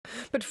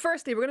But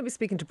firstly, we're going to be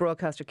speaking to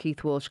broadcaster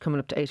Keith Walsh coming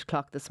up to 8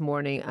 o'clock this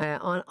morning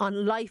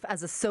on life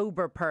as a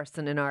sober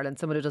person in Ireland,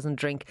 someone who doesn't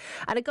drink.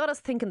 And it got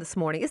us thinking this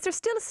morning, is there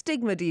still a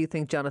stigma, do you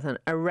think, Jonathan,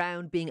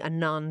 around being a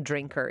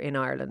non-drinker in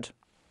Ireland?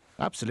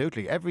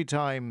 Absolutely. Every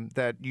time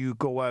that you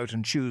go out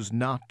and choose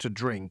not to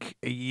drink,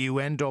 you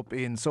end up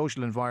in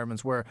social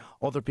environments where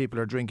other people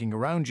are drinking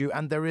around you,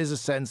 and there is a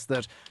sense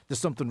that there's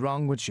something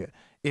wrong with you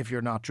if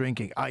you're not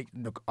drinking. I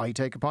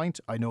take a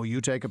pint. I know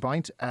you take a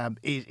pint.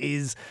 It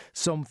is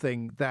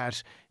something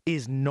that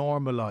is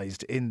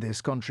normalised in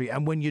this country.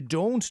 And when you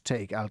don't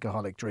take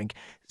alcoholic drink,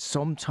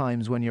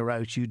 sometimes when you're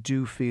out, you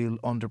do feel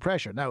under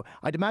pressure. Now,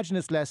 I'd imagine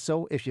it's less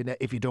so if you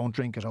don't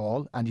drink at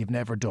all and you've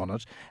never done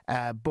it.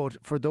 But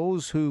for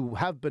those who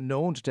have been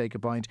known to take a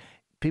pint,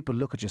 people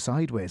look at you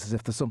sideways as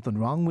if there's something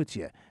wrong with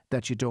you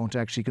that you don't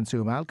actually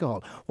consume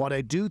alcohol. What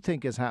I do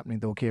think is happening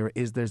though, Ciara,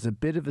 is there's a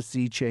bit of a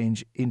sea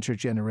change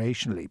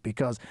intergenerationally,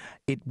 because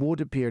it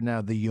would appear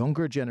now the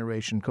younger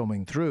generation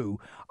coming through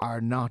are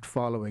not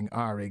following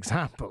our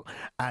example.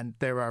 And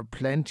there are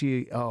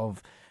plenty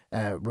of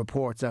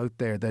reports out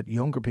there that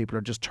younger people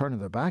are just turning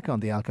their back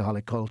on the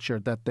alcoholic culture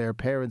that their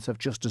parents have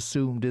just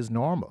assumed is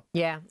normal.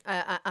 Yeah,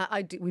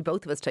 we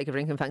both of us take a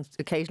drink. In fact,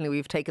 occasionally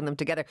we've taken them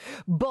together.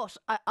 But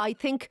I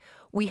think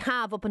we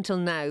have up until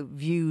now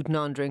viewed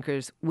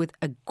non-drinkers with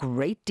a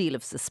great deal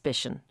of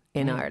suspicion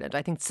in Ireland.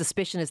 I think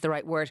suspicion is the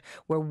right word.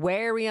 We're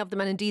wary of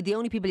them, and indeed the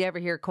only people you ever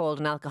hear called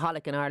an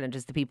alcoholic in Ireland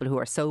is the people who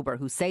are sober,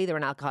 who say they're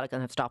an alcoholic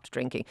and have stopped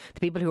drinking. The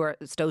people who are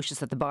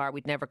stocious at the bar,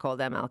 we'd never call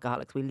them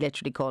alcoholics. We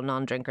literally call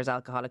non-drinkers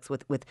alcoholics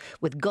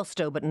with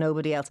gusto, but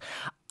nobody else.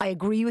 I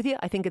agree with you.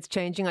 I think it's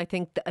changing. I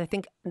think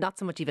not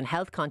so much even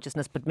health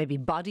consciousness, but maybe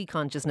body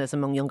consciousness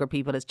among younger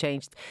people has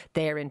changed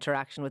their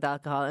interaction with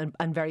alcohol,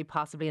 and very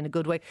possibly in a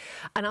good way.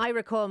 And I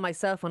recall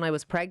myself when I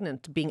was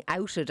pregnant being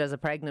outed as a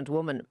pregnant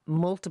woman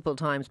multiple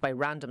times by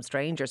random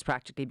strangers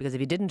practically, because if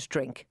you didn't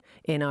drink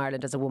in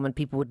Ireland as a woman,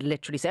 people would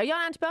literally say, "Are you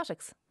on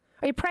antibiotics?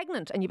 Are you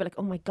pregnant?" And you'd be like,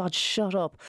 "Oh my God, shut up."